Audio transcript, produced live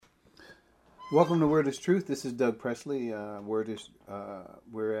Welcome to Word is Truth. This is Doug Presley. We're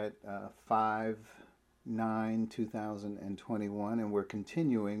at 5/9/2021, and we're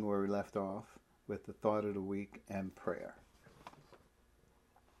continuing where we left off with the thought of the week and prayer.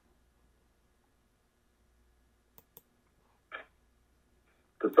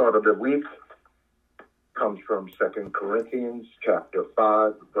 The thought of the week comes from 2 Corinthians chapter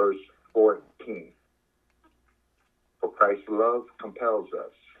 5, verse 14. For Christ's love compels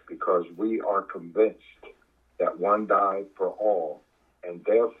us, because we are convinced that one died for all, and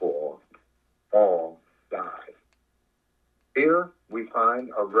therefore all died. Here we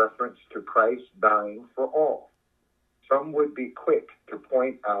find a reference to Christ dying for all. Some would be quick to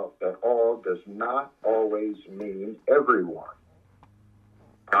point out that all does not always mean everyone.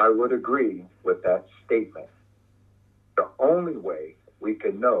 I would agree with that statement. The only way we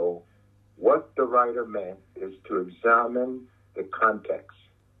can know what the writer meant is to examine the context.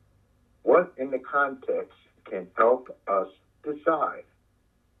 What in the context can help us decide?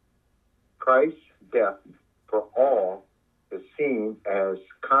 Christ's death for all is seen as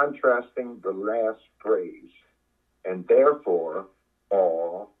contrasting the last phrase, and therefore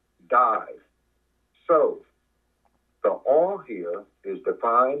all died. So, the all here is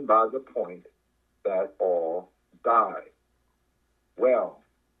defined by the point that all died. Well,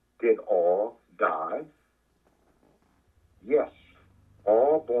 did all die? Yes,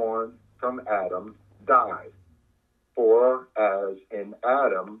 all born from Adam died. For as in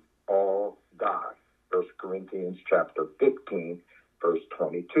Adam all die. 1 Corinthians chapter 15, verse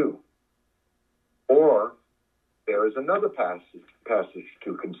 22. Or there is another passage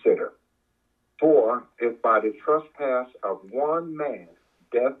to consider. For if by the trespass of one man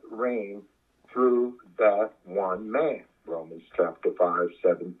death reigned through that one man, Romans chapter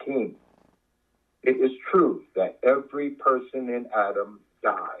 5:17. It is true that every person in Adam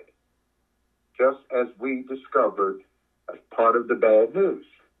died, just as we discovered as part of the bad news.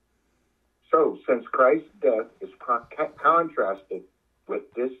 So, since Christ's death is contrasted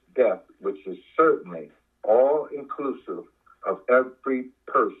with this death, which is certainly all-inclusive of every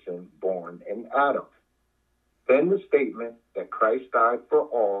person born in Adam, then the statement that Christ died for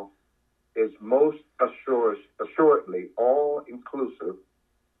all is most assuredly all-inclusive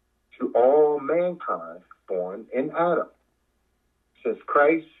to all mankind born in Adam. Since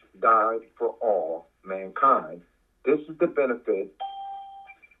Christ died for all mankind, this is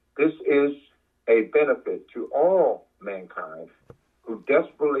a benefit to all mankind who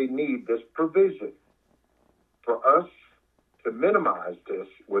desperately need this provision. For us to minimize this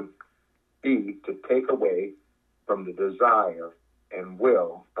would be to take away from the desire and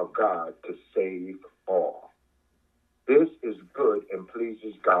will of God to save all. This is good and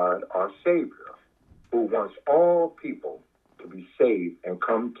pleases God, our Savior, who wants all people to be saved and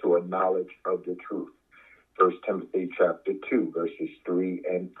come to a knowledge of the truth. 1 Timothy chapter 2, verses 3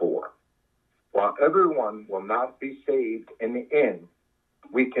 and 4. While everyone will not be saved in the end,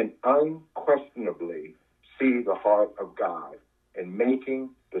 we can unquestionably see the heart of God in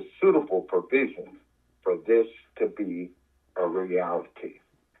making the suitable provision for this to be a reality.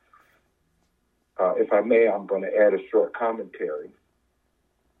 If I may, I'm going to add a short commentary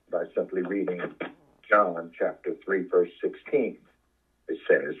by simply reading John chapter 3, verse 16. It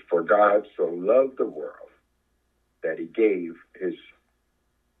says, "For God so loved the world that he gave his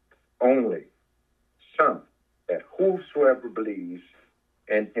only Son, that whosoever believes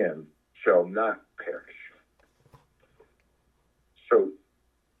in him shall not perish." So,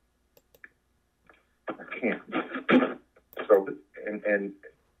 I can't. And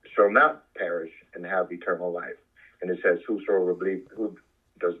shall not perish and have eternal life. And it says, who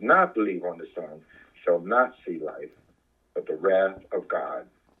does not believe on the Son shall not see life, but the wrath of God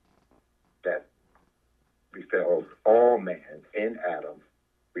that befell all man in Adam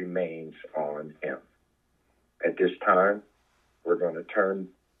remains on him. At this time, we're going to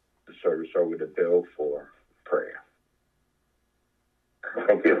turn the service over to Bill for prayer.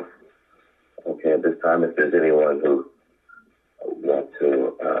 Thank you. Okay, at this time, if there's anyone who wants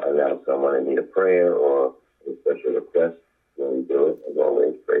to announce someone in need of prayer or a special request, when we do it, as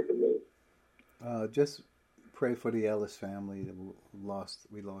always, pray for me. Just pray for the Ellis family.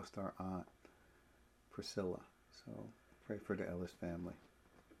 We lost our aunt, Priscilla. So pray for the Ellis family.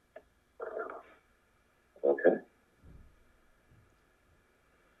 Okay.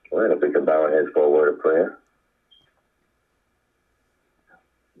 All right, if we can bow our heads for a word of prayer.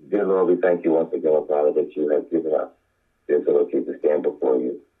 Dear Lord, we thank you once again, Father, that you have given us the ability to stand before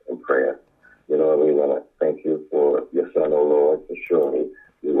you in prayer. You know, we want to thank you for your Son, O Lord, for surely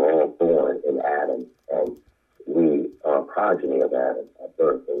we were all born in Adam, and we are a progeny of Adam at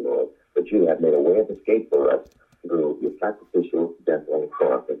birth, O Lord. But that you have made a way of escape for us through your sacrificial death on the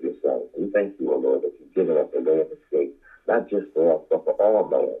cross of your Son. We thank you, O Lord, that you've given us a way of escape, not just for us, but for all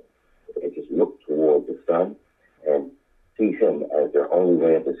man. They just look toward the Son and see him as their only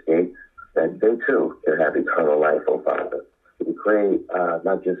way of escape, that they too can have eternal life, O Father. We pray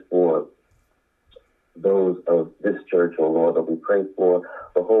not just for those of this church, O Lord, but we pray for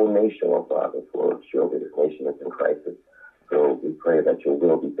the whole nation, O Father, for surely this nation is in crisis. So we pray that your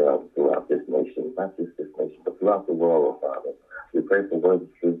will be done throughout this nation, not just this nation, but throughout the world, O Father. We pray for Words of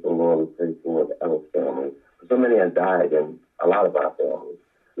Truth, O Lord. We pray for the Ellis family. So many have died in a lot of our families.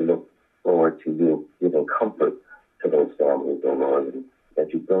 We look forward to you giving comfort to those families, O Lord, and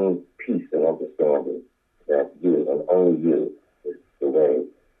that you bring peace and understanding that you and only you is the way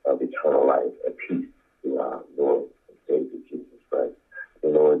of eternal life and peace through our Lord and Savior Jesus Christ.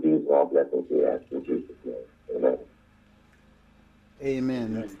 And Lord, these are all blessings we ask in Jesus' name. Amen.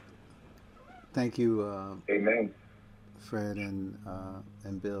 Amen. Thank you, Amen. Fred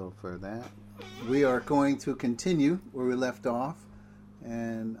and Bill, for that. We are going to continue where we left off,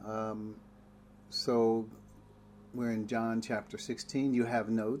 and so we're in John chapter 16. You have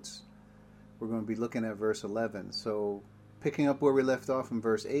notes. We're going to be looking at verse 11. So picking up where we left off in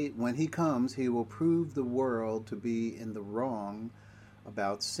verse 8, when he comes, he will prove the world to be in the wrong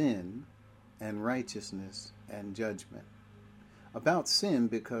about sin and righteousness and judgment. About sin,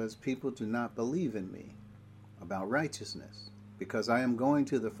 because people do not believe in me. About righteousness, because I am going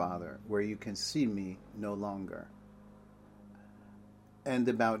to the Father, where you can see me no longer. And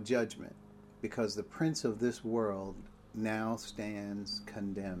about judgment, because the prince of this world now stands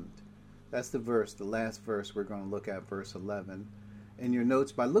condemned. That's the verse, the last verse we're going to look at, verse 11. In your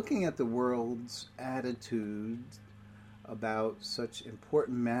notes, by looking at the world's attitude about such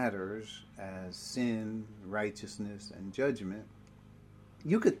important matters as sin, righteousness, and judgment,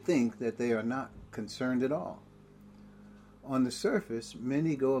 you could think that they are not concerned at all. On the surface,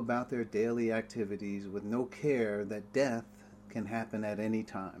 many go about their daily activities with no care that death can happen at any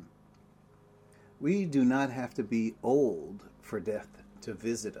time. We do not have to be old for death to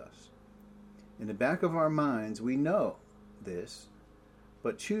visit us. In the back of our minds, we know this,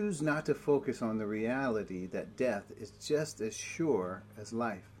 but choose not to focus on the reality that death is just as sure as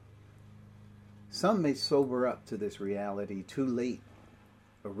life. Some may sober up to this reality too late.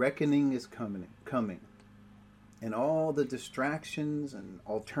 A reckoning is coming, and all the distractions and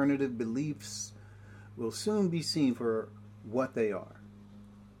alternative beliefs will soon be seen for what they are.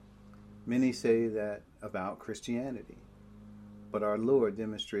 Many say that about Christianity, but our Lord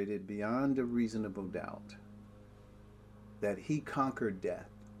demonstrated beyond a reasonable doubt that he conquered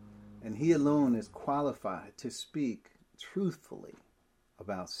death, and he alone is qualified to speak truthfully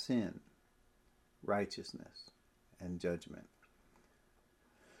about sin, righteousness, and judgment.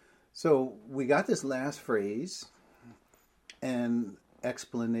 So we got this last phrase and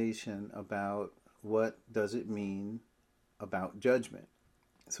explanation about what does it mean about judgment.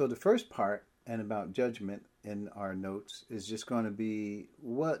 So the first part, and about judgment, in our notes is just going to be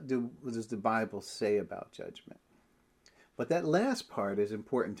what does the Bible say about judgment. But that last part is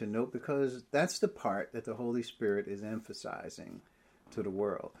important to note because that's the part that the Holy Spirit is emphasizing to the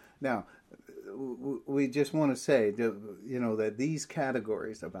world. Now, we just want to say that these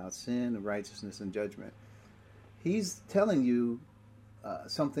categories about sin, righteousness, and judgment, he's telling you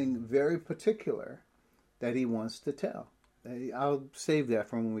something very particular that he wants to tell. I'll save that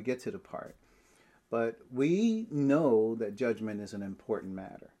for when we get to the part. But we know that judgment is an important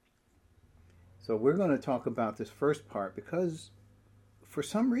matter. So we're going to talk about this first part because for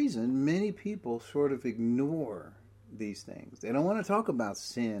some reason, many people sort of ignore these things. They don't want to talk about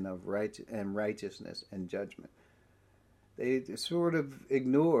sin and righteousness and judgment. They sort of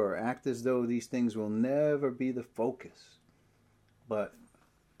ignore, act as though these things will never be the focus. But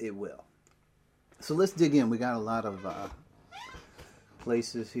it will. So let's dig in. We got a lot of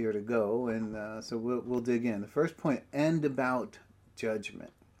places here to go, and so we'll dig in. The first point, and about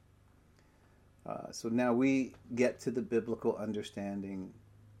judgment. So now we get to the biblical understanding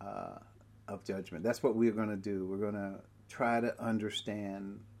of judgment. That's what we're going to do. We're going to try to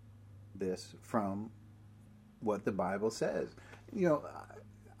understand this from what the Bible says.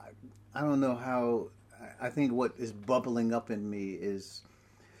 I don't know how. I think what is bubbling up in me is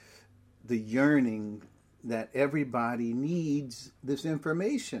the yearning that everybody needs this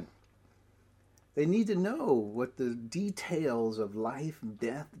information. They need to know what the details of life,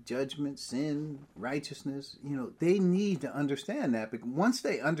 death, judgment, sin, righteousness, they need to understand that. But once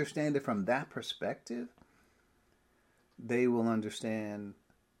they understand it from that perspective, they will understand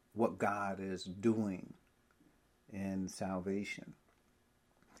what God is doing in salvation.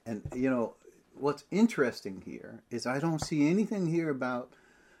 And, what's interesting here is I don't see anything here about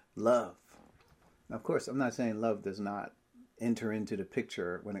love. Now, of course, I'm not saying love does not enter into the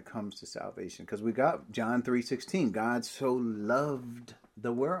picture when it comes to salvation, because we got John 3:16, God so loved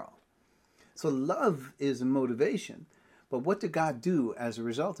the world. So love is a motivation. But what did God do as a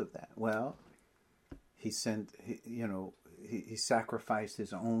result of that? Well, he sacrificed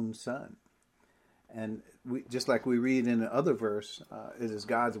his own son. And just like we read in the other verse, it is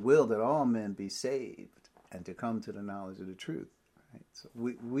God's will that all men be saved and to come to the knowledge of the truth. Right? So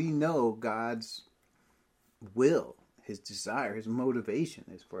we know God's will, his desire, his motivation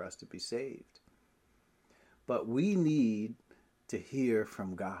is for us to be saved. But we need to hear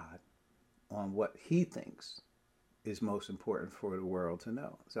from God on what he thinks is most important for the world to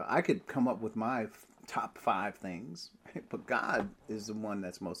know. So I could come up with my top 5 things, but God is the one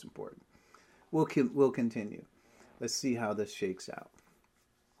that's most important. We'll continue. Let's see how this shakes out.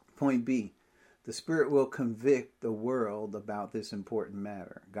 Point B, the Spirit will convict the world about this important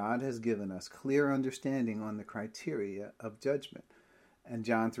matter. God has given us clear understanding on the criteria of judgment. And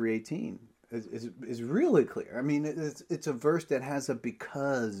John 3:18 is really clear. I mean, it's a verse that has a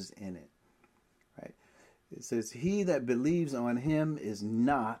because in it. Right? It says, he that believes on him is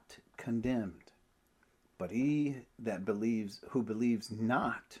not condemned. But he that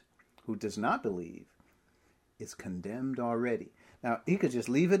who does not believe, is condemned already. Now, he could just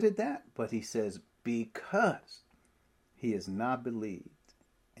leave it at that, but he says, because he has not believed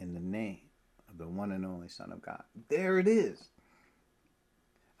in the name of the one and only Son of God. There it is.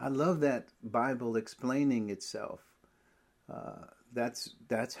 I love that Bible explaining itself.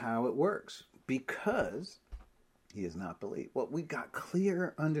 That's how it works. Because he has not believed. Well, we got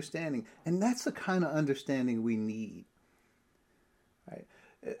clear understanding, and that's the kind of understanding we need. Right?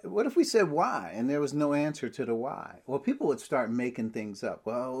 What if we said why, and there was no answer to the why? Well, people would start making things up.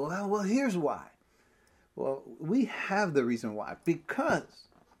 Well, here's why. Well, we have the reason why. Because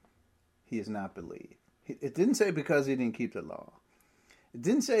he has not believed. It didn't say because he didn't keep the law. It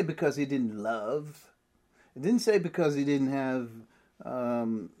didn't say because he didn't love. It didn't say because he didn't have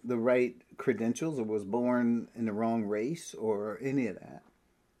the right credentials or was born in the wrong race or any of that.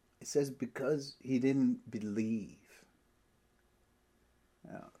 It says because he didn't believe.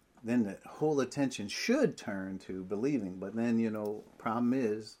 Now, then the whole attention should turn to believing, but then, problem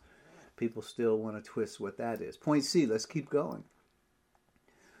is people still want to twist what that is. Point C, let's keep going.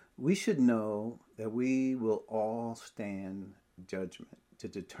 We should know that we will all stand judgment to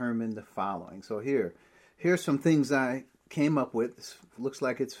determine the following. So here's some things I came up with. This looks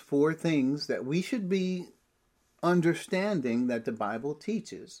like it's 4 things that we should be understanding that the Bible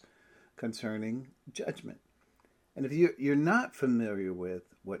teaches concerning judgment. And if you're not familiar with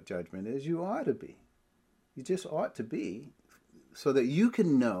what judgment is, you ought to be. You just ought to be, so that you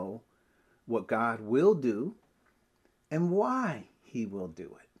can know what God will do and why he will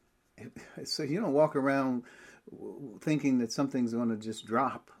do it. So you don't walk around thinking that something's going to just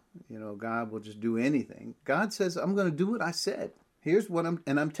drop. God will just do anything. God says, I'm going to do what I said. Here's what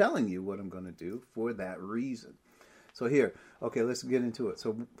I'm telling you what I'm going to do for that reason. So let's get into it.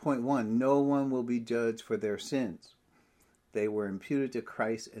 So point 1, no one will be judged for their sins. They were imputed to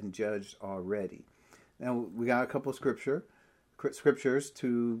Christ and judged already. Now, we got a couple scriptures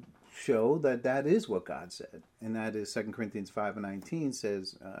to show that is what God said. And that is 2 Corinthians 5:19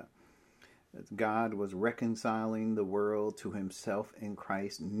 says, that God was reconciling the world to himself in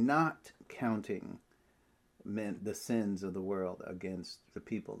Christ, not counting the sins of the world against the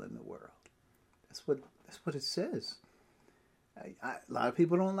people in the world. That's what it says. A lot of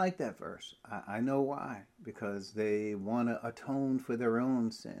people don't like that verse. I know why. Because they want to atone for their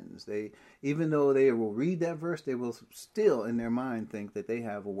own sins. Even though they will read that verse, they will still in their mind think that they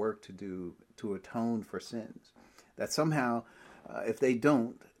have a work to do to atone for sins. That somehow, if they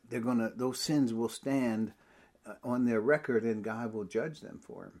don't, those sins will stand on their record and God will judge them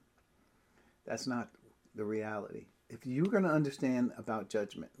for them. That's not the reality. If you're going to understand about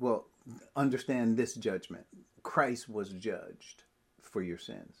judgment, understand this judgment. Christ was judged for your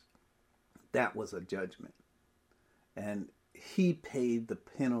sins. That was a judgment. And he paid the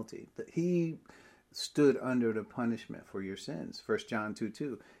penalty. He stood under the punishment for your sins. 1 John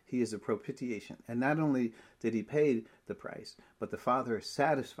 2:2. He is a propitiation. And not only did he pay the price, but the Father is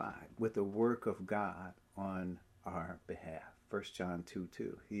satisfied with the work of God on our behalf. 1 John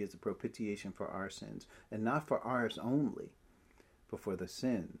 2:2. He is a propitiation for our sins. And not for ours only, but for the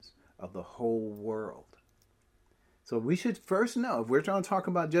sins of the whole world. So we should first know, if we're trying to talk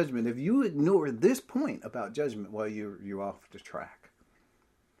about judgment, if you ignore this point about judgment, you're off the track.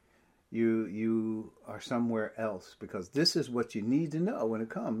 You are somewhere else, because this is what you need to know when it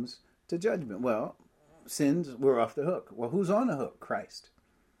comes to judgment. Well, sins, we're off the hook. Well, who's on the hook? Christ.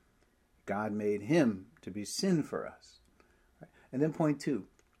 God made him to be sin for us. And then point 2.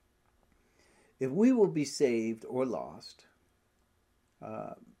 If we will be saved or lost,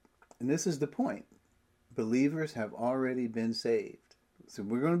 and this is the point, believers have already been saved. So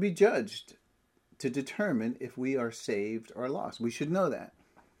we're going to be judged to determine if we are saved or lost. We should know that.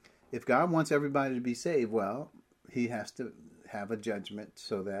 If God wants everybody to be saved, well, he has to have a judgment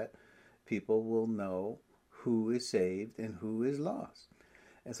so that people will know who is saved and who is lost.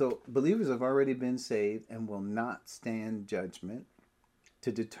 And so believers have already been saved and will not stand judgment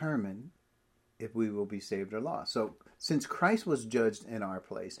to determine if we will be saved or lost. So since Christ was judged in our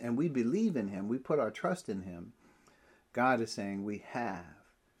place and we believe in him, we put our trust in him, God is saying we have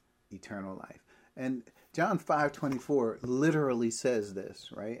eternal life. And John 5:24 literally says this,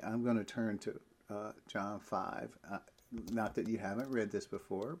 right? I'm going to turn to John 5. Not that you haven't read this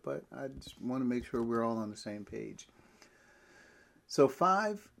before, but I just want to make sure we're all on the same page. So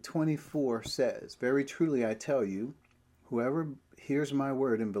 5:24 says, "Very truly I tell you, whoever hears my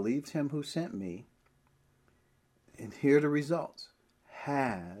word and believes him who sent me," and here the results,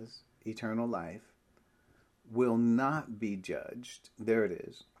 "has eternal life, will not be judged." There it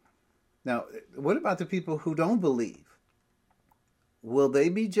is. Now, what about the people who don't believe? Will they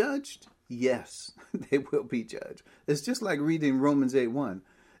be judged? Yes, they will be judged. It's just like reading Romans 8:1.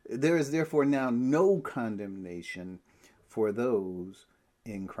 "There is therefore now no condemnation for those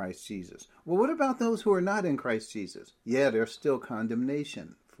in Christ Jesus." Well, what about those who are not in Christ Jesus? Yeah, there's still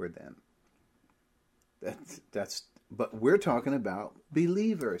condemnation for them. But we're talking about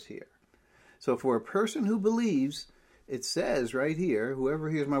believers here. So for a person who believes, it says right here, "Whoever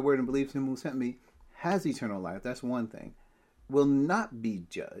hears my word and believes him who sent me has eternal life." That's one thing. Will not be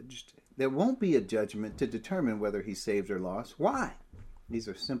judged. There won't be a judgment to determine whether he's saved or lost. Why? These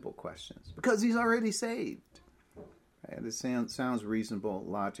are simple questions. Because he's already saved. And it sounds reasonable,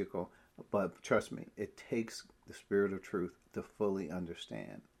 logical, but trust me, it takes the Spirit of truth to fully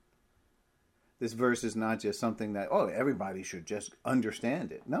understand. This verse is not just something that, everybody should just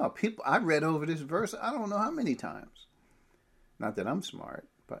understand it. No, I read over this verse I don't know how many times. Not that I'm smart,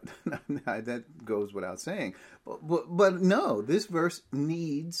 but that goes without saying. But no, this verse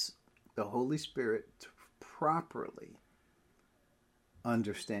needs the Holy Spirit to properly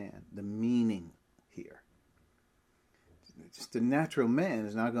understand the meaning here. Just the natural man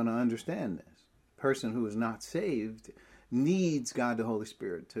is not going to understand this. A person who is not saved needs God the Holy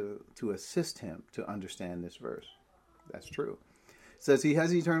Spirit to assist him to understand this verse. That's true. It says he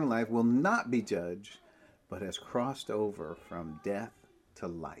has eternal life, will not be judged, but has crossed over from death to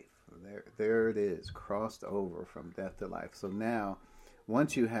life. There it is, crossed over from death to life. So now,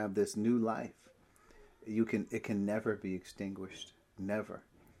 once you have this new life, it can never be extinguished. Never.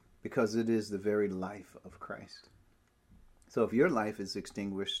 Because it is the very life of Christ. So if your life is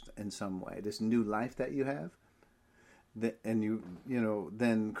extinguished in some way, this new life that you have,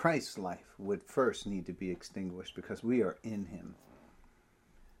 then Christ's life would first need to be extinguished because we are in him.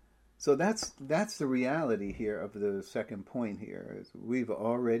 So that's the reality here of the second point here. Is we've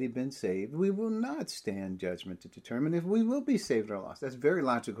already been saved. We will not stand judgment to determine if we will be saved or lost. That's very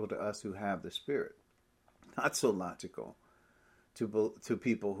logical to us who have the Spirit. Not so logical to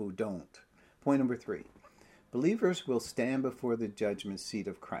people who don't. Point number 3. Believers will stand before the judgment seat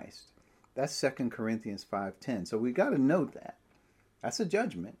of Christ. That's 2 Corinthians 5:10. So we got to note that. That's a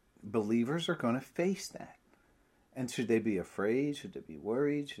judgment. Believers are going to face that. And should they be afraid? Should they be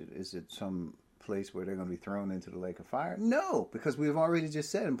worried? Is it some place where they're going to be thrown into the lake of fire? No, because we've already just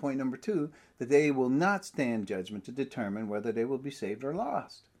said in point number 2 that they will not stand judgment to determine whether they will be saved or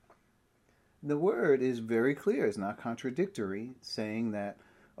lost. The word is very clear. It's not contradictory, saying that,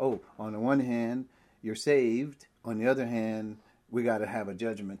 on the one hand, you're saved. On the other hand, we got to have a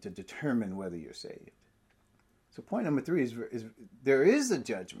judgment to determine whether you're saved. So point number 3 is there is a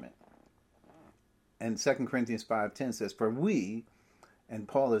judgment. And 2 Corinthians 5:10 says, "For we," and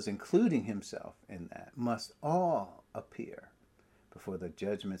Paul is including himself in that, "must all appear before the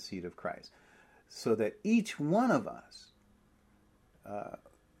judgment seat of Christ, so that each one of us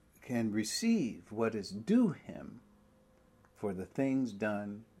can receive what is due him for the things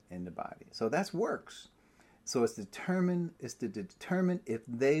done in the body." So that's works. So it's to determine if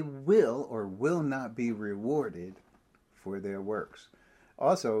they will or will not be rewarded for their works.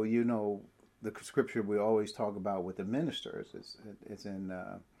 Also, the scripture we always talk about with the ministers it's in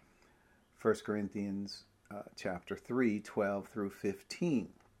 1 Corinthians chapter 3, 12 through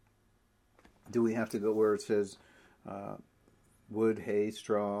 15. Do we have to go where it says wood, hay,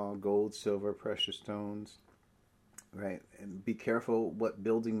 straw, gold, silver, precious stones. Right, and be careful what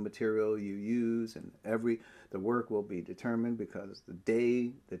building material you use, and the work will be determined, because the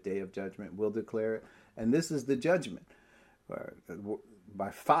day of judgment will declare it. And this is the judgment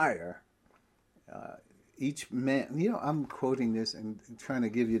by fire. Each man, I'm quoting this and trying to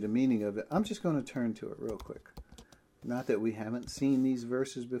give you the meaning of it. I'm just going to turn to it real quick. Not that we haven't seen these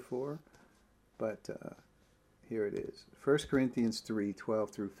verses before, but here it is. 1 Corinthians 3:12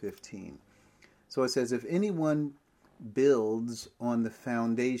 through 15. So it says, if anyone builds on the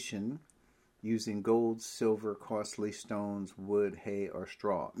foundation using gold, silver, costly stones, wood, hay, or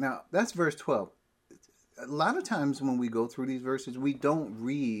straw. Now, that's verse 12. A lot of times when we go through these verses, we don't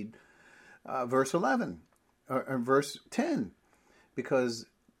read verse 11 or verse 10, because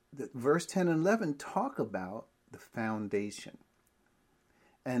verse 10 and 11 talk about the foundation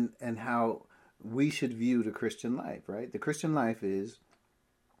and how we should view the Christian life, right? The Christian life is,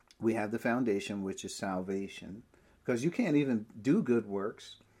 we have the foundation, which is salvation. Because you can't even do good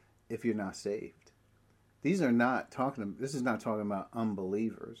works if you're not saved. This is not talking about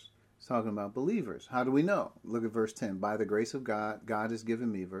unbelievers. It's talking about believers. How do we know? Look at verse 10. By the grace of God, God has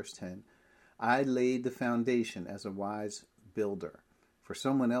given me, verse 10, I laid the foundation as a wise builder, for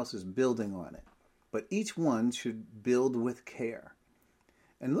someone else is building on it. But each one should build with care.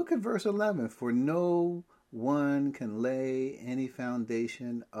 And look at verse 11. For no one can lay any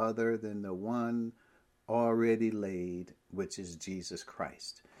foundation other than the one already laid, which is Jesus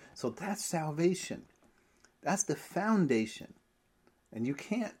Christ. So that's salvation. That's the foundation. And you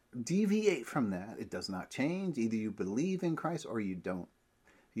can't deviate from that. It does not change. Either you believe in Christ or you don't.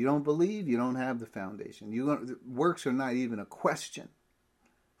 If you don't believe, you don't have the foundation. Works are not even a question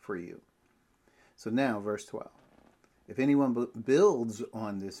for you. So now, verse 12. If anyone builds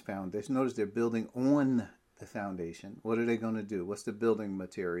on this foundation, notice they're building on the foundation. What are they going to do? What's the building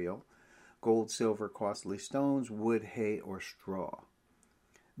material? Gold, silver, costly stones, wood, hay, or straw.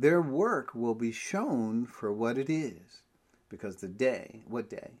 Their work will be shown for what it is, because the day, what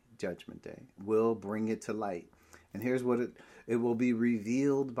day? Judgment Day, will bring it to light. And here's what it will be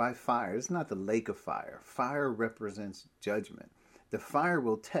revealed by fire. It's not the lake of fire. Fire represents judgment. The fire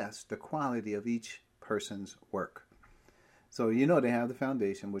will test the quality of each person's work. So they have the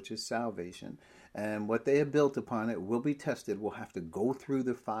foundation, which is salvation. And what they have built upon it will be tested. Will have to go through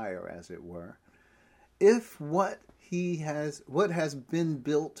the fire, as it were. If what has been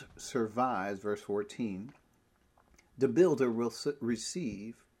built survives, verse 14, the builder will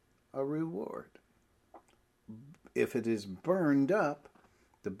receive a reward. If it is burned up,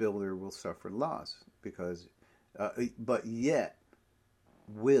 the builder will suffer loss, but yet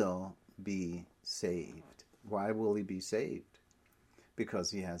will be saved. Why will he be saved?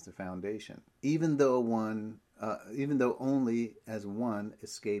 Because he has the foundation. Even though only as one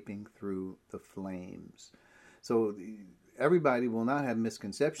escaping through the flames. So everybody will not have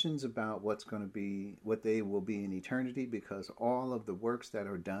misconceptions about what they will be in eternity, because all of the works that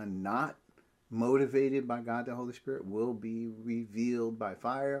are done not motivated by God the Holy Spirit will be revealed by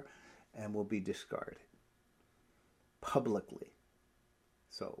fire and will be discarded publicly.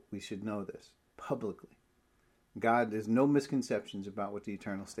 So we should know this publicly. There's no misconceptions about what the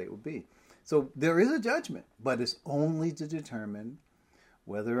eternal state will be. So there is a judgment, but it's only to determine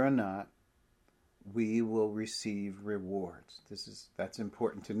whether or not we will receive rewards. That's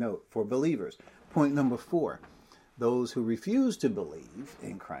important to note for believers. Point number 4, those who refuse to believe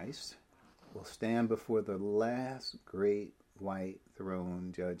in Christ will stand before the last great white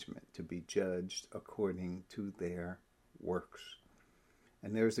throne judgment to be judged according to their works.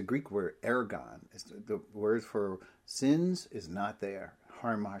 And there's a Greek word, ergon. The word for sins is not there.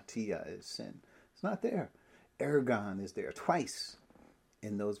 Harmartia is sin. It's not there. Ergon is there twice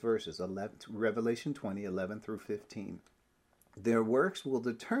in those verses, Revelation 20, 11 through 15. Their works will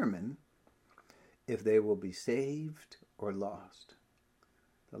determine if they will be saved or lost,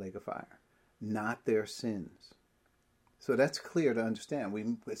 the lake of fire, not their sins. So that's clear to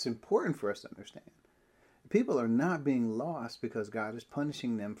understand. It's important for us to understand. People are not being lost because God is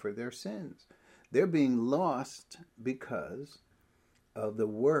punishing them for their sins. They're being lost because of the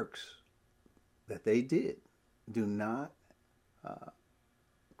works that they did. Do not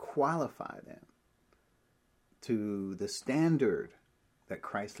qualify them to the standard that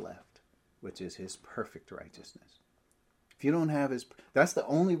Christ left, which is his perfect righteousness. If you don't have that's the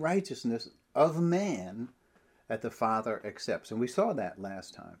only righteousness of man that the Father accepts. And we saw that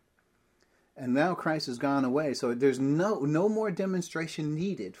last time. And now Christ has gone away, so there's no more demonstration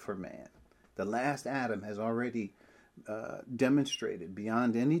needed for man. The last Adam has already demonstrated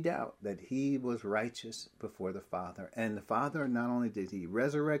beyond any doubt that he was righteous before the Father. And the Father, not only did he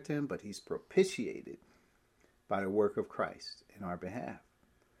resurrect him, but he's propitiated by the work of Christ in our behalf.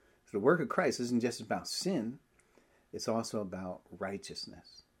 So the work of Christ isn't just about sin, it's also about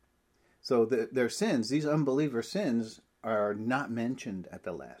righteousness. So their sins, these unbeliever sins, are not mentioned at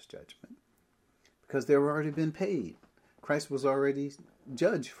the last judgment because they've already been paid. Christ was already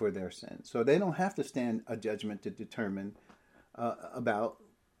judged for their sins. So they don't have to stand a judgment to determine about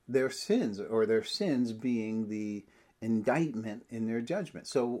their sins, or their sins being the indictment in their judgment.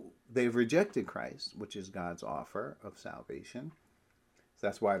 So they've rejected Christ, which is God's offer of salvation. So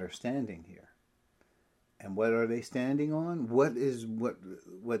that's why they're standing here. And what are they standing on? What is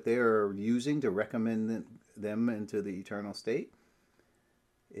what they're using to recommend them into the eternal state?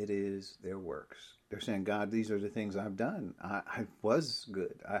 It is their works. They're saying, God, these are the things I've done. I was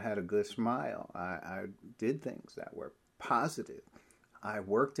good. I had a good smile. I did things that were positive. I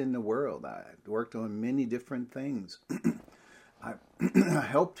worked in the world. I worked on many different things. I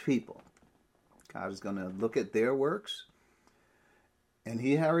helped people. God is going to look at their works, and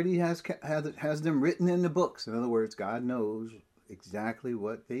he already has them written in the books. In other words, God knows exactly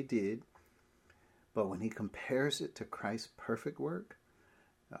what they did. But when he compares it to Christ's perfect work,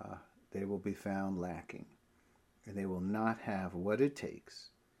 they will be found lacking. And they will not have what it takes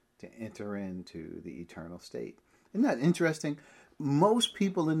to enter into the eternal state. Isn't that interesting? Most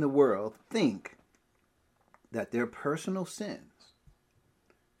people in the world think that their personal sins,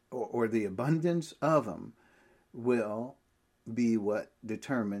 or the abundance of them, will be what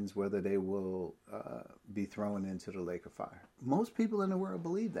determines whether they will be thrown into the lake of fire. Most people in the world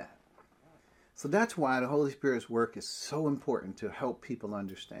believe that. So that's why the Holy Spirit's work is so important, to help people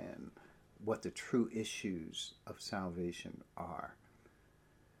understand what the true issues of salvation are.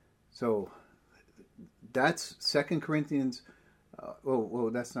 So that's 2 Corinthians,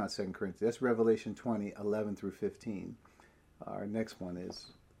 that's not 2 Corinthians, that's Revelation 20, 11 through 15. Our next one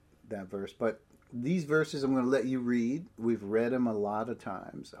is that verse. But these verses I'm going to let you read. We've read them a lot of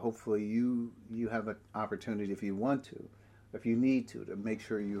times. Hopefully you have an opportunity, if you want to, if you need to make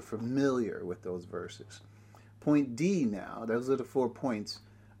sure you're familiar with those verses. Point D now, those are the 4 points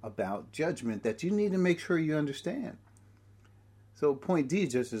about judgment that you need to make sure you understand. So point D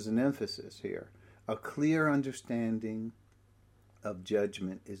just is an emphasis here. A clear understanding of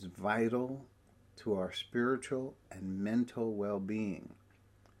judgment is vital to our spiritual and mental well-being.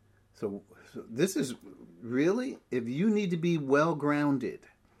 So this is really, if you need to be well-grounded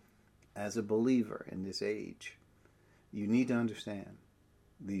as a believer in this age, you need to understand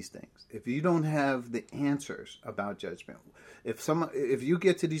these things. If you don't have the answers about judgment, if you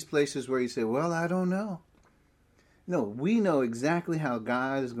get to these places where you say, well, I don't know. No, we know exactly how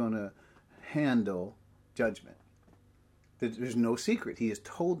God is going to handle judgment. There's no secret. He has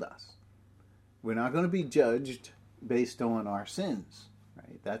told us. We're not going to be judged based on our sins,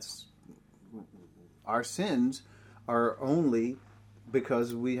 right? Our sins are only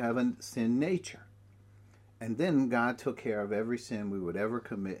because we have a sin nature. And then God took care of every sin we would ever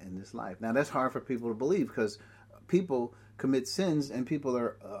commit in this life. Now, that's hard for people to believe, because people commit sins and people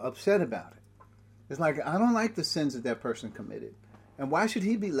are upset about it. It's like, I don't like the sins that person committed. And why should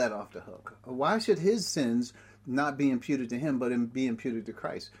he be let off the hook? Why should his sins not be imputed to him, but be imputed to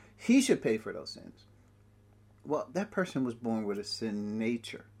Christ? He should pay for those sins. Well, that person was born with a sin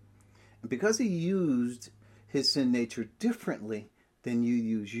nature. And because he used his sin nature differently than you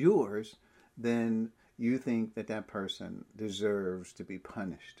use yours, then you think that person deserves to be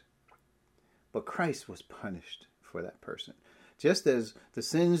punished. But Christ was punished for that person. Just as the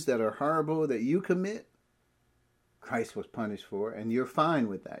sins that are horrible that you commit, Christ was punished for, and you're fine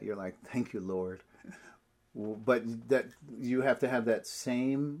with that. You're like, thank you, Lord. But that you have to have that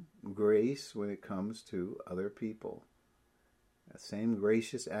same grace when it comes to other people. That same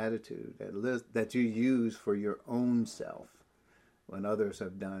gracious attitude that you use for your own self when others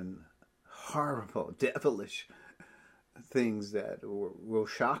have done horrible, devilish things that will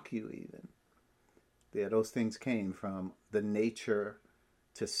shock you even. Yeah, those things came from the nature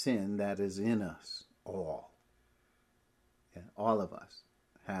to sin that is in us all. Yeah, all of us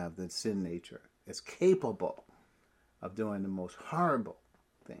have the sin nature. It's capable of doing the most horrible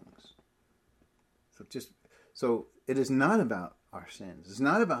things. So it is not about our sins. It's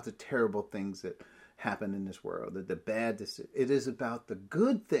not about the terrible things that happen in this world, the bad decisions. It is about the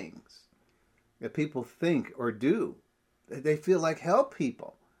good things that people think or do, that they feel like help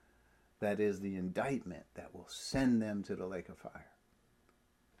people. That is the indictment that will send them to the lake of fire.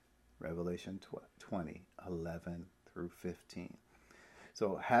 Revelation 20, 11 through 15.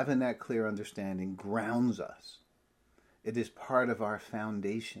 So having that clear understanding grounds us It is part of our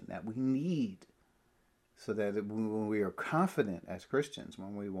foundation that we need so that when we are confident as Christians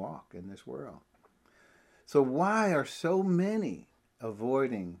when we walk in this world. So why are so many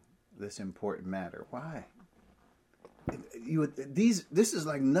avoiding this important matter? Why? This is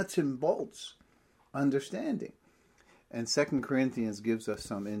like nuts and bolts understanding. And 2 Corinthians gives us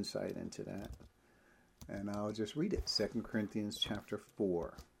some insight into that. And I'll just read it. 2 Corinthians chapter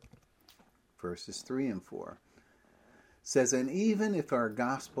 4, verses 3 and 4. Says, and even if our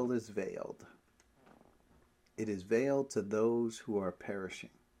gospel is veiled, it is veiled to those who are perishing.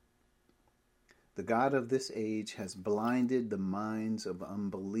 The God of this age has blinded the minds of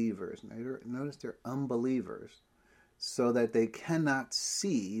unbelievers. Notice they're unbelievers, so that they cannot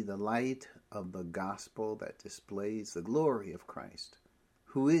see the light of the gospel that displays the glory of Christ,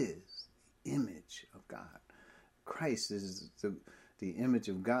 who is the image of God. Christ is the image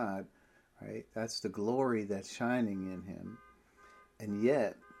of God, right? That's the glory that's shining in him. And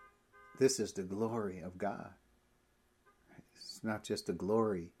yet, this is the glory of God. It's not just the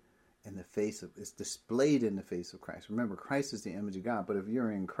glory in the face of, it's displayed in the face of Christ. Remember, Christ is the image of God, but if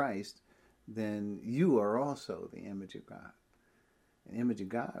you're in Christ, then you are also the image of God. The image of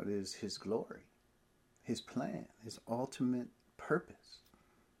God is his glory, his plan, his ultimate purpose.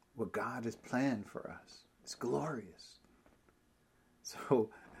 What God has planned for us. It's glorious. So,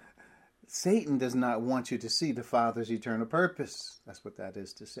 Satan does not want you to see the Father's eternal purpose. That's what that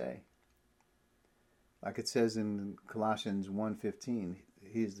is to say. Like it says in Colossians 1:15,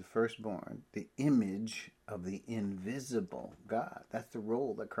 he is the firstborn, the image of the invisible God. That's the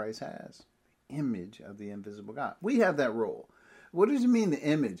role that Christ has. The image of the invisible God. We have that role. What does it mean, the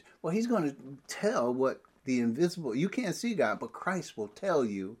image? Well, he's going to tell what the invisible, you can't see God, but Christ will tell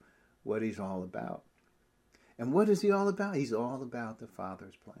you what he's all about. And what is he all about? He's all about the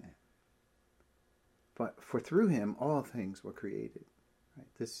Father's plan. But for through him, all things were created. Right?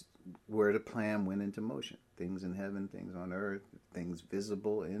 This where the plan went into motion. Things in heaven, things on earth, things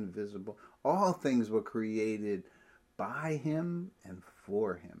visible, invisible. All things were created by him and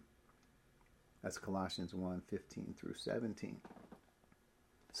for him. That's Colossians 1:15 through 17.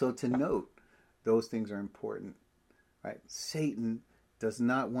 So to note, those things are important. Right? Satan does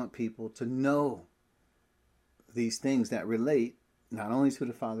not want people to know these things that relate not only to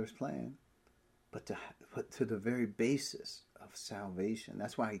the Father's plan, but to the very basis of salvation.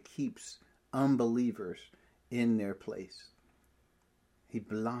 That's why he keeps unbelievers in their place. He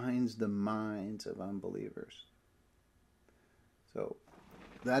blinds the minds of unbelievers. So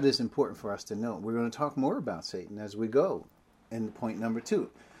that is important for us to know. We're going to talk more about Satan as we go in point number 2.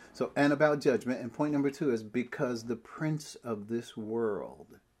 So, and about judgment. And point number 2 is because the prince of this world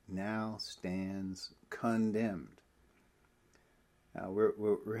now stands condemned. Now,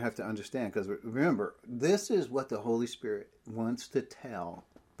 we have to understand, because remember, this is what the Holy Spirit wants to tell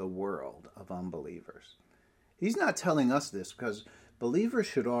the world of unbelievers. He's not telling us this because believers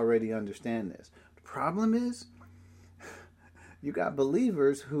should already understand this. The problem is, you got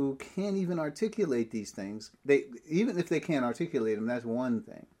believers who can't even articulate these things. Even if they can't articulate them, that's one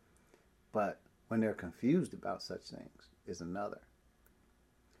thing. But when they're confused about such things is another.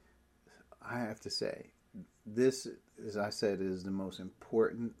 I have to say, this, as I said, is the most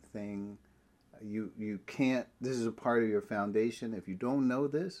important thing. You can't, this is a part of your foundation. If you don't know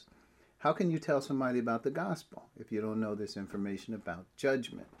this, how can you tell somebody about the gospel if you don't know this information about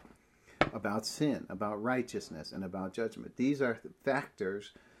judgment, about sin, about righteousness, and about judgment? These are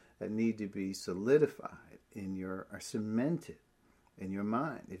factors that need to be solidified or cemented in your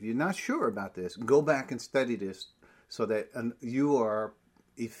mind. If you're not sure about this, go back and study this so that you are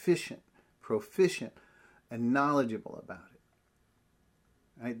efficient, proficient, and knowledgeable about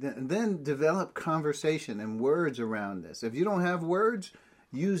it. Right? And then develop conversation and words around this. If you don't have words,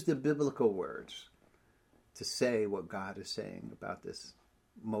 use the biblical words to say what God is saying about this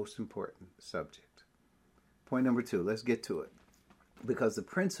most important subject. Point number 2, let's get to it. Because the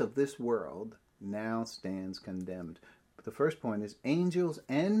prince of this world now stands condemned. But the first point is angels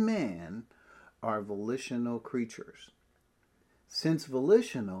and man are volitional creatures. Since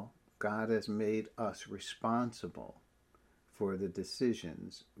volitional, God has made us responsible for the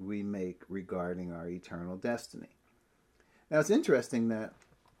decisions we make regarding our eternal destiny. Now, it's interesting that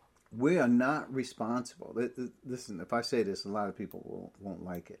we are not responsible. Listen, if I say this, a lot of people won't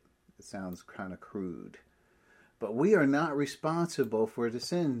like it. It sounds kind of crude. But we are not responsible for the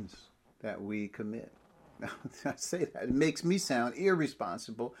sins that we commit. Now, I say that, it makes me sound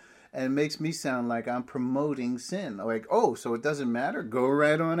irresponsible, and it makes me sound like I'm promoting sin. Like, oh, so it doesn't matter? Go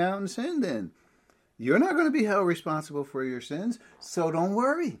right on out and sin then. You're not going to be held responsible for your sins, so don't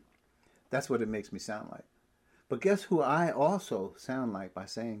worry. That's what it makes me sound like. But guess who I also sound like by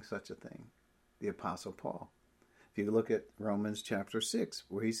saying such a thing? The Apostle Paul. If you look at Romans chapter 6,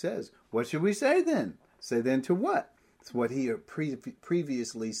 where he says, what should we say then? Say then to what? It's what he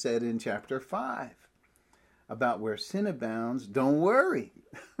previously said in chapter 5 about where sin abounds. Don't worry,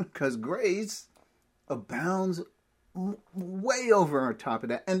 because grace abounds way over on top of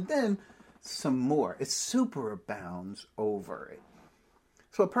that. And then some more. It superabounds over it.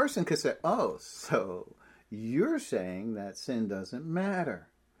 So a person could say, oh, so you're saying that sin doesn't matter.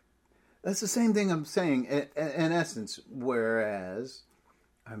 That's the same thing I'm saying in essence, whereas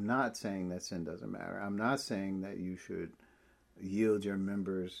I'm not saying that sin doesn't matter. I'm not saying that you should yield your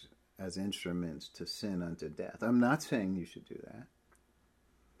members as instruments to sin unto death. I'm not saying you should do that.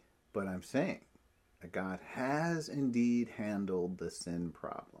 But I'm saying that God has indeed handled the sin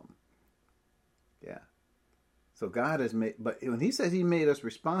problem. Yeah. So God has made, but when he says he made us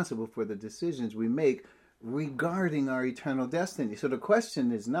responsible for the decisions we make regarding our eternal destiny. So the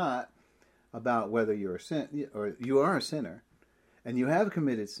question is not about whether you're a sin or you are a sinner and you have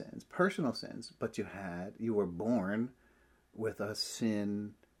committed sins, personal sins, but you were born with a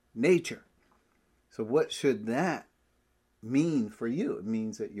sin nature. So what should that mean for you? It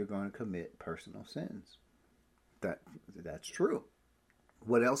means that you're going to commit personal sins. That's true.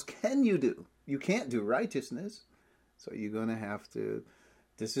 What else can you do? You can't do righteousness. So you're going to have to,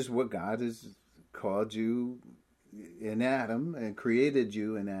 this is what God has called you in Adam and created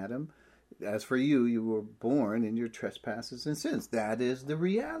you in Adam. As for you, you were born in your trespasses and sins. That is the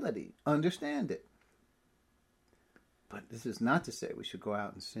reality. Understand it. But this is not to say we should go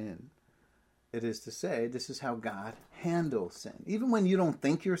out and sin. It is to say this is how God handles sin. Even when you don't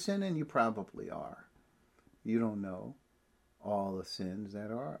think you're sinning, you probably are. You don't know all the sins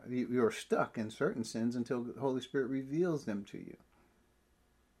that are. You're stuck in certain sins until the Holy Spirit reveals them to you.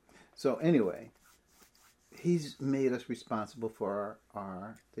 So anyway, he's made us responsible for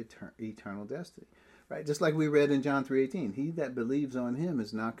our eternal destiny. Right? Just like we read in John 3:18, he that believes on him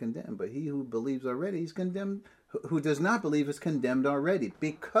is not condemned, but he who believes already is condemned. Who does not believe is condemned already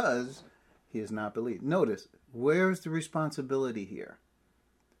because he has not believed. Notice, where's the responsibility here?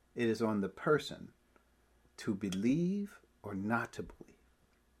 It is on the person to believe or not to believe.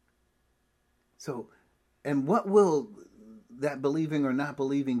 So, and what will that believing or not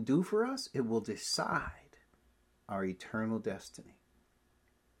believing do for us? It will decide our eternal destiny.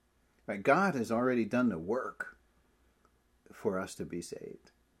 Right? God has already done the work for us to be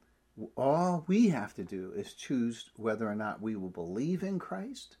saved. All we have to do is choose whether or not we will believe in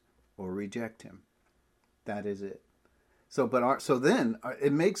Christ or reject him. That is it. So then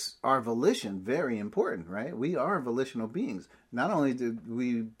it makes our volition very important, right? We are volitional beings. Not only did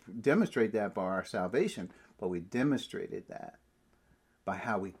we demonstrate that by our salvation, but we demonstrated that by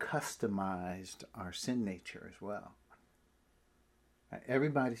how we customized our sin nature as well.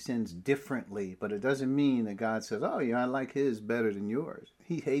 Everybody sins differently, but it doesn't mean that God says, oh, yeah, I like his better than yours.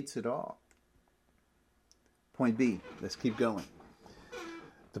 He hates it all. Point B, let's keep going.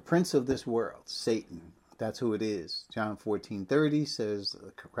 The prince of this world, Satan, that's who it is. John 14:30 says,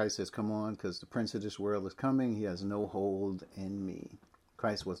 Christ says, come on, because the prince of this world is coming. He has no hold in me.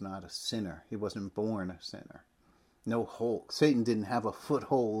 Christ was not a sinner. He wasn't born a sinner. No hold. Satan didn't have a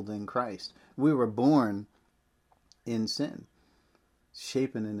foothold in Christ. We were born in sin,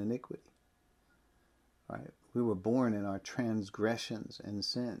 shapen in iniquity. Right? We were born in our transgressions and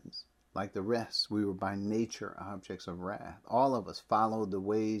sins. Like the rest, we were by nature objects of wrath. All of us followed the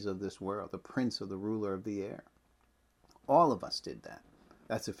ways of this world, the prince of the ruler of the air. All of us did that.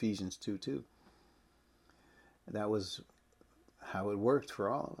 That's Ephesians 2:2. That was how it worked for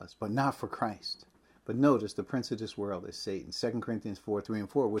all of us, but not for Christ. But notice the prince of this world is Satan. 2 Corinthians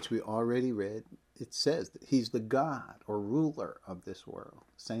 4:3-4, which we already read, it says that he's the God or ruler of this world.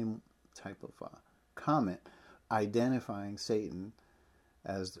 Same type of comment identifying Satan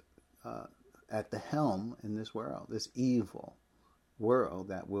as at the helm in this world, this evil world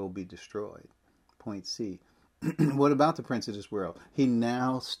that will be destroyed. Point C. What about the prince of this world? He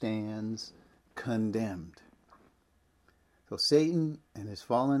now stands condemned. So Satan and his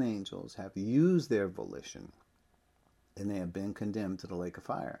fallen angels have used their volition and they have been condemned to the lake of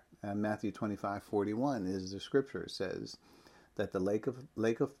fire. And Matthew 25:41 is the scripture. It says that the lake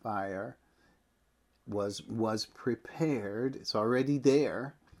of fire was prepared. It's already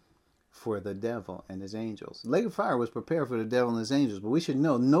there for the devil and his angels. The lake of fire was prepared for the devil and his angels, but we should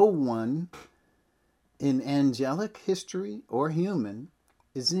know no one in angelic history or human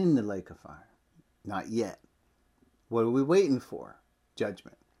is in the lake of fire. Not yet. What are we waiting for?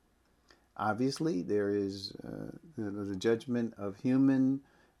 Judgment. Obviously, there is the judgment of human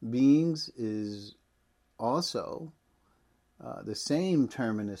beings is also the same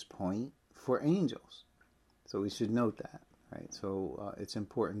terminus point for angels. So we should note that, right? So it's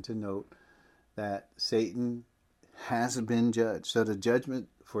important to note that Satan has been judged. So the judgment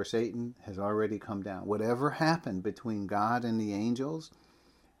for Satan has already come down. Whatever happened between God and the angels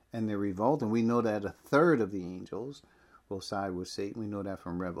and the revolt, and we know that a third of the angels will side with Satan. We know that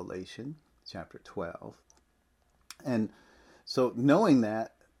from Revelation chapter 12. And so knowing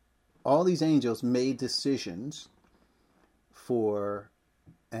that, all these angels made decisions for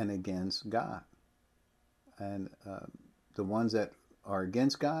and against God. And the ones that are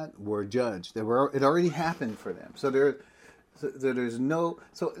against God were judged. It already happened for them. So there's no.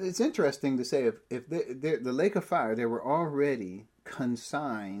 So it's interesting to say if the lake of fire, they were already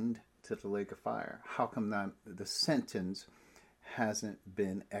consigned to the lake of fire. How come not the sentence hasn't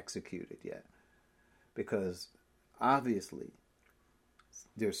been executed yet? Because obviously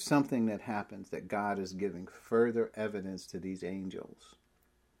there's something that happens that God is giving further evidence to these angels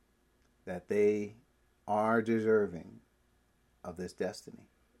that they are deserving of this destiny,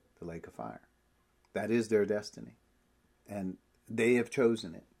 the lake of fire. That is their destiny. And they have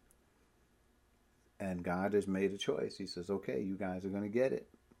chosen it. And God has made a choice. He says, okay, you guys are going to get it.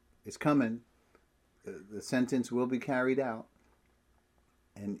 It's coming. The sentence will be carried out.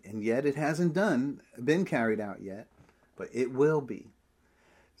 And yet it hasn't been carried out yet, but it will be.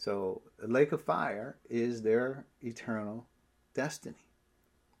 So the lake of fire is their eternal destiny.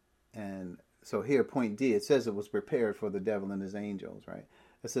 And so here, point D, it says it was prepared for the devil and his angels, right?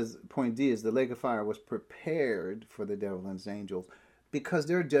 It says, point D is the lake of fire was prepared for the devil and his angels because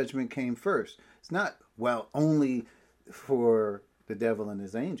their judgment came first. It's not, well, only for the devil and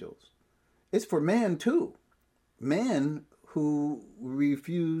his angels. It's for man too. Man who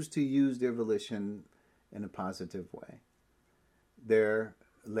refuse to use their volition in a positive way. Their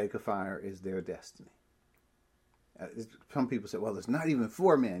lake of fire is their destiny. Some people say, well, it's not even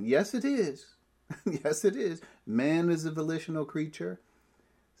for man. Yes, it is. Yes, it is. Man is a volitional creature.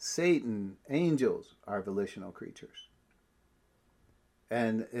 Satan, angels are volitional creatures.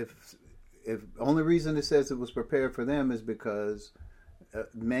 And if only reason it says it was prepared for them is because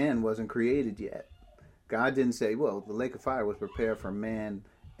man wasn't created yet. God didn't say, well, the lake of fire was prepared for man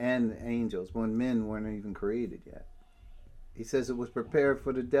and angels when men weren't even created yet. He says it was prepared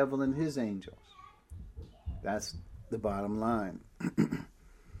for the devil and his angels. That's the bottom line.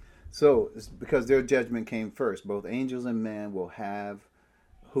 So, it's because their judgment came first. Both angels and man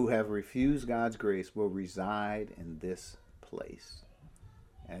who have refused God's grace will reside in this place.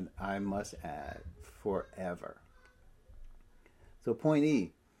 And I must add, forever. So point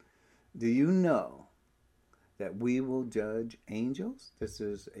E, do you know that we will judge angels? This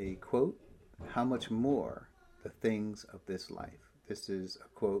is a quote. How much more the things of this life? This is a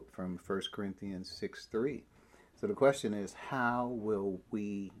quote from 1 Corinthians 6:3. So the question is, how will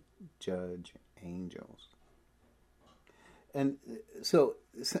we judge angels? And so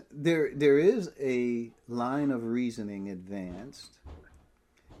there is a line of reasoning advanced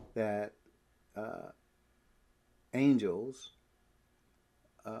that angels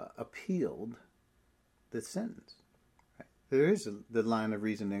appealed the sentence. Right? There is the line of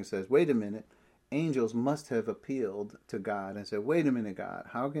reasoning that says, wait a minute, angels must have appealed to God and said, wait a minute, God,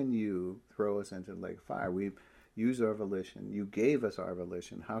 how can you throw us into the lake of fire? We've used our volition. You gave us our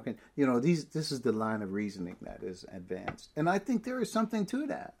volition. How can, this is the line of reasoning that is advanced. And I think there is something to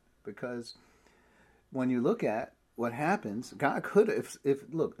that, because when you look at what happens, God could have,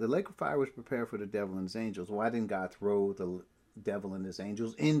 look, the lake of fire was prepared for the devil and his angels. Why didn't God throw the devil and his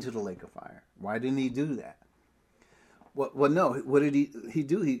angels into the lake of fire? Why didn't he do that? Well, no. What did he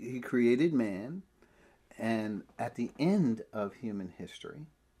do? He created man, and at the end of human history,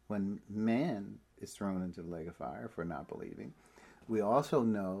 when man is thrown into the lake of fire for not believing, we also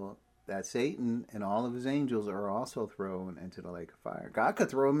know that Satan and all of his angels are also thrown into the lake of fire. God could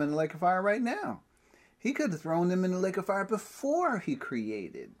throw them in the lake of fire right now. He could have thrown them in the lake of fire before he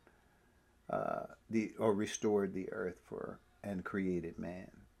created or restored the earth and created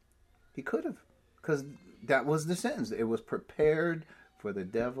man. He could have, because that was the sentence. It was prepared for the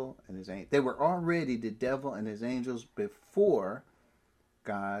devil and his angels. They were already the devil and his angels before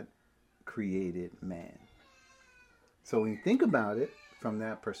God created man. So when you think about it from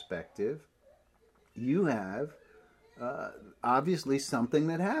that perspective, you have obviously something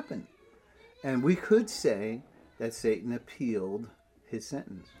that happened. And we could say that Satan appealed his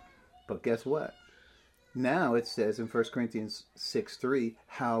sentence. But guess what? Now it says in 1 Corinthians 6:3,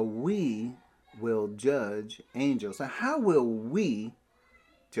 how we will judge angels. Now, how will we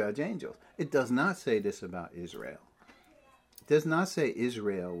judge angels? It does not say this about Israel. It does not say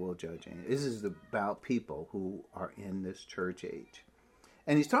Israel will judge angels. This is about people who are in this church age.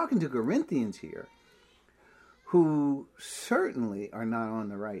 And he's talking to Corinthians here, who certainly are not on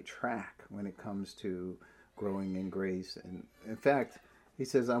the right track when it comes to growing in grace. And in fact, he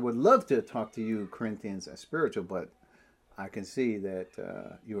says, I would love to talk to you, Corinthians, as spiritual, but I can see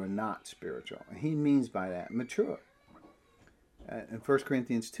that you are not spiritual. And he means by that mature. In 1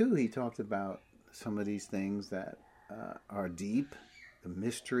 Corinthians 2, he talked about some of these things that are deep, the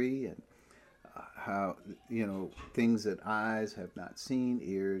mystery, and how, things that eyes have not seen,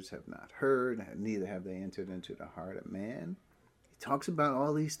 ears have not heard, neither have they entered into the heart of man. He talks about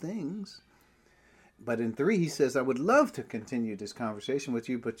all these things. But in 3, he says, I would love to continue this conversation with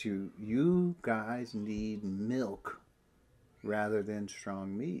you, but you guys need milk rather than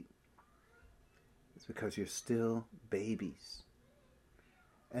strong meat. It's because you're still babies.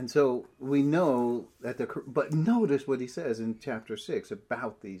 And so we know that but notice what he says in chapter 6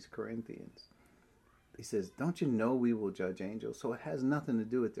 about these Corinthians. He says, don't you know we will judge angels? So it has nothing to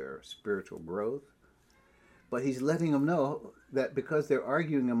do with their spiritual growth. But he's letting them know that because they're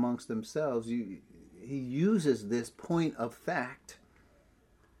arguing amongst themselves, he uses this point of fact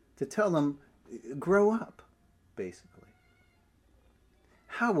to tell them, grow up, basically.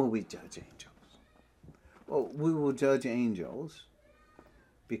 How will we judge angels? Well, we will judge angels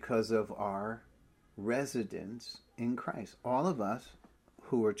because of our residence in Christ. All of us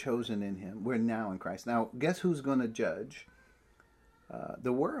who are chosen in him, we're now in Christ. Now, guess who's going to judge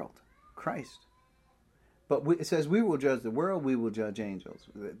the world? Christ. But it says we will judge the world, we will judge angels.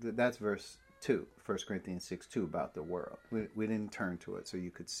 That's verse 2, 1 Corinthians 6:2, about the world. We didn't turn to it so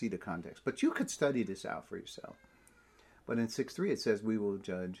you could see the context. But you could study this out for yourself. But in 6:3 it says we will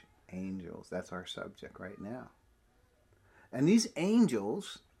judge angels. That's our subject right now. And these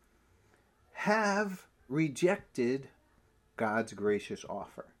angels have rejected God's gracious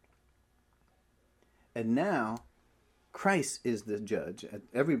offer. And now Christ is the judge.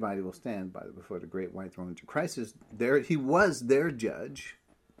 Everybody will stand before the great white throne. Christ is there. He was their judge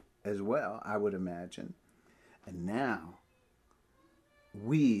as well, I would imagine. And now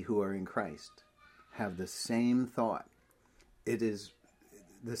we who are in Christ have the same thought. It is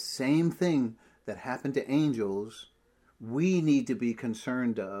the same thing that happened to angels we need to be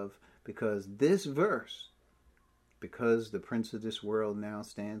concerned of, because this verse, because the prince of this world now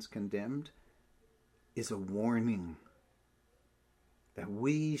stands condemned, is a warning that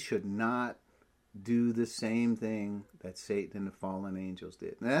we should not do the same thing that Satan and the fallen angels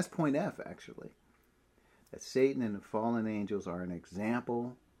did. And that's point F, actually. That Satan and the fallen angels are an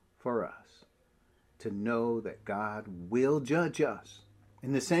example for us to know that God will judge us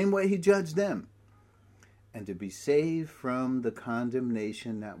in the same way he judged them, and to be saved from the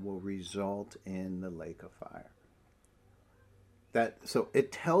condemnation that will result in the lake of fire. So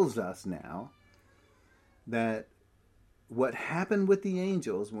it tells us now that what happened with the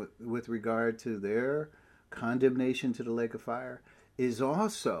angels with regard to their condemnation to the lake of fire is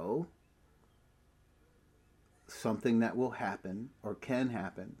also something that will happen or can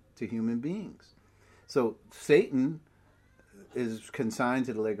happen to human beings. So Satan is consigned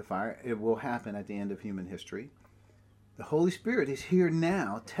to the lake of fire. It will happen at the end of human history. The Holy Spirit is here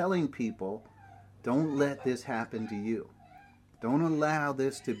now telling people, don't let this happen to you. Don't allow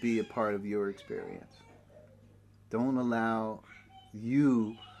this to be a part of your experience. Don't allow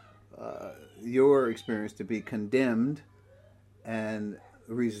your experience to be condemned and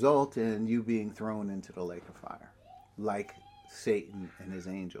result in you being thrown into the lake of fire, like Satan and his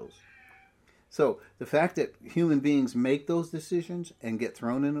angels. So the fact that human beings make those decisions and get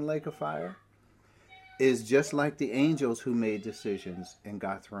thrown in the lake of fire is just like the angels who made decisions and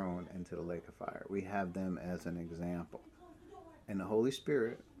got thrown into the lake of fire. We have them as an example. And the Holy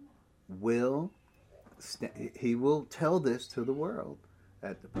Spirit will tell this to the world,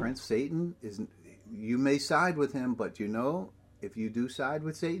 that the prince Satan you may side with him, but if you do side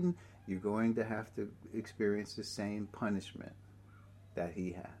with Satan, you're going to have to experience the same punishment that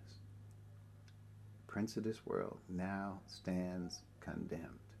he has. Prince of this world now stands condemned.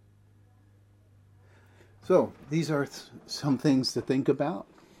 So these are some things to think about.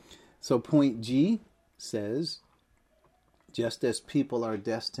 So point G says, just as people are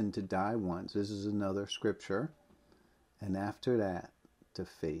destined to die once, this is another scripture, and after that, to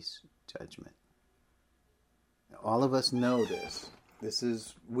face judgment. All of us know this.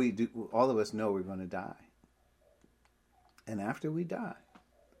 All of us know we're going to die. And after we die,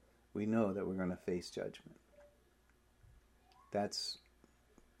 we know that we're going to face judgment.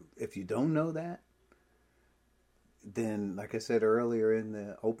 If you don't know that, then, like I said earlier in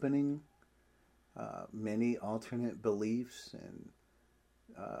the opening, many alternate beliefs, and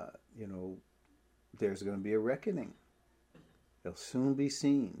there's going to be a reckoning. They'll soon be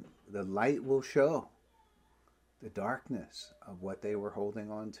seen. The light will show the darkness of what they were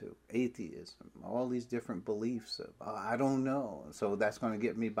holding on to. Atheism, all these different beliefs of, I don't know, so that's going to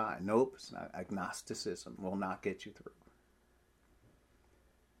get me by. Nope, it's not. Agnosticism will not get you through.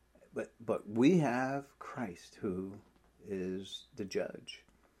 But we have Christ, who is the judge.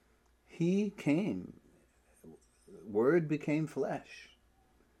 He came, Word became flesh,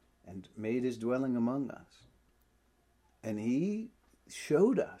 and made his dwelling among us. And he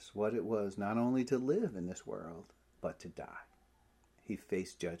showed us what it was not only to live in this world, but to die. He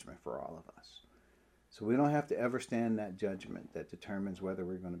faced judgment for all of us. So we don't have to ever stand that judgment that determines whether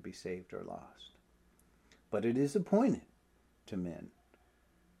we're going to be saved or lost. But it is appointed to men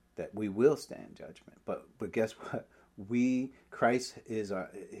that we will stand judgment. But guess what? Christ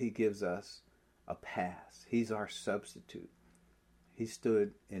he gives us a pass. He's our substitute. He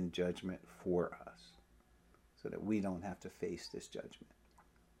stood in judgment for us so that we don't have to face this judgment.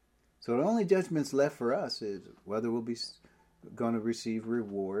 So the only judgments left for us is whether we'll be going to receive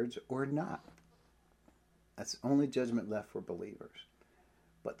rewards or not. That's the only judgment left for believers.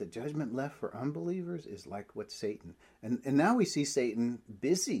 But the judgment left for unbelievers is like what Satan. And now we see Satan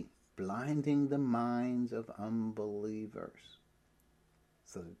busy blinding the minds of unbelievers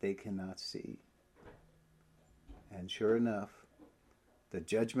so that they cannot see. And sure enough, the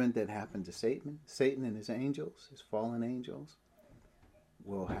judgment that happened to Satan and his angels, his fallen angels,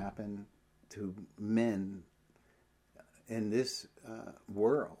 will happen to men in this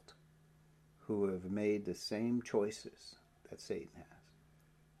world who have made the same choices that Satan has.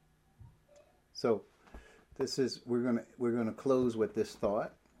 So we're gonna close with this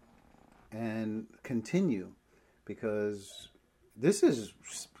thought and continue, because this is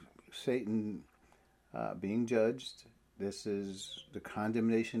Satan being judged. This is the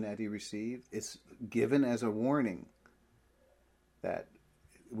condemnation that he received. It's given as a warning that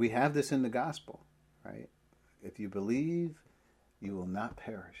we have this in the gospel, right? If you believe, you will not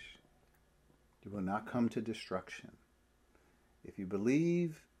perish. You will not come to destruction. If you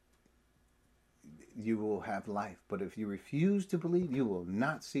believe, you will have life. But if you refuse to believe, you will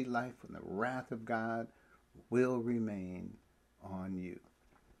not see life, and the wrath of God will remain on you.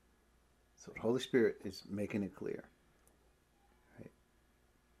 So the Holy Spirit is making it clear. Right?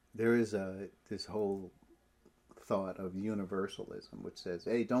 There is this whole thought of universalism, which says,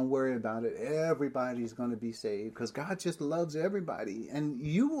 hey, don't worry about it. Everybody's going to be saved because God just loves everybody, and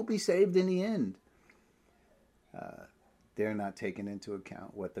you will be saved in the end. They're not taking into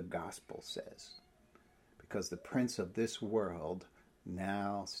account what the gospel says, because the prince of this world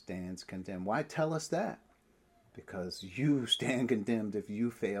now stands condemned. Why tell us that? Because you stand condemned if you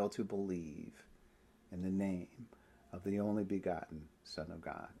fail to believe in the name of the only begotten Son of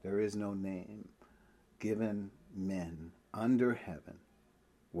God. There is no name given men under heaven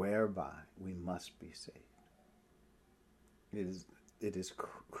whereby we must be saved. It is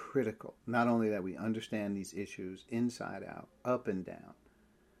critical, not only that we understand these issues inside out, up and down,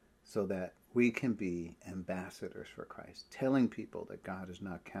 so that we can be ambassadors for Christ, telling people that God is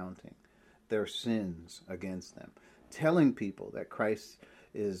not counting their sins against them, telling people that Christ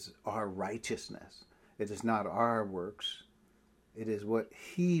is our righteousness. It is not our works. It is what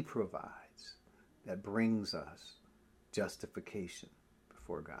he provides that brings us justification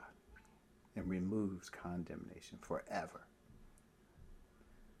before God and removes condemnation forever.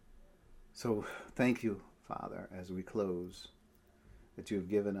 So thank you, Father, as we close, that you have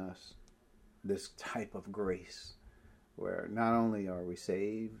given us this type of grace where not only are we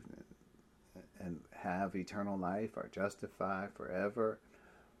saved and have eternal life, are justified forever,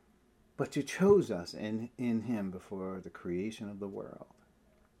 but you chose us in him before the creation of the world.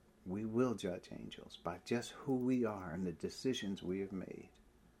 We will judge angels by just who we are and the decisions we have made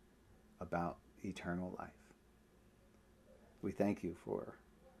about eternal life. We thank you for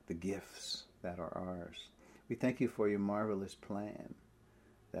the gifts that are ours. We thank you for your marvelous plan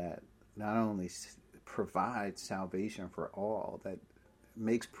that not only provides salvation for all, that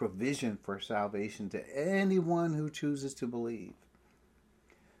makes provision for salvation to anyone who chooses to believe,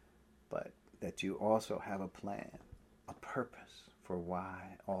 but that you also have a plan, a purpose for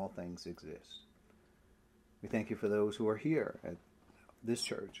why all things exist. We thank you for those who are here at this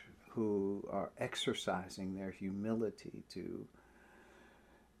church who are exercising their humility to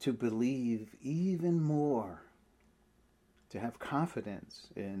believe even more, to have confidence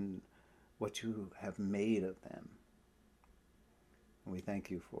in what you have made of them. And we thank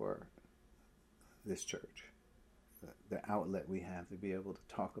you for this church. the outlet we have to be able to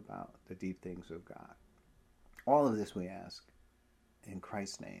talk about the deep things of God. All of this we ask in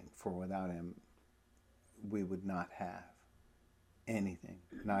Christ's name, for without him we would not have anything,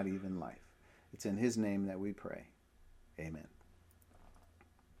 not even life. It's in his name that we pray. Amen.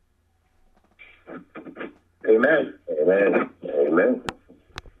 Amen. Amen. Amen.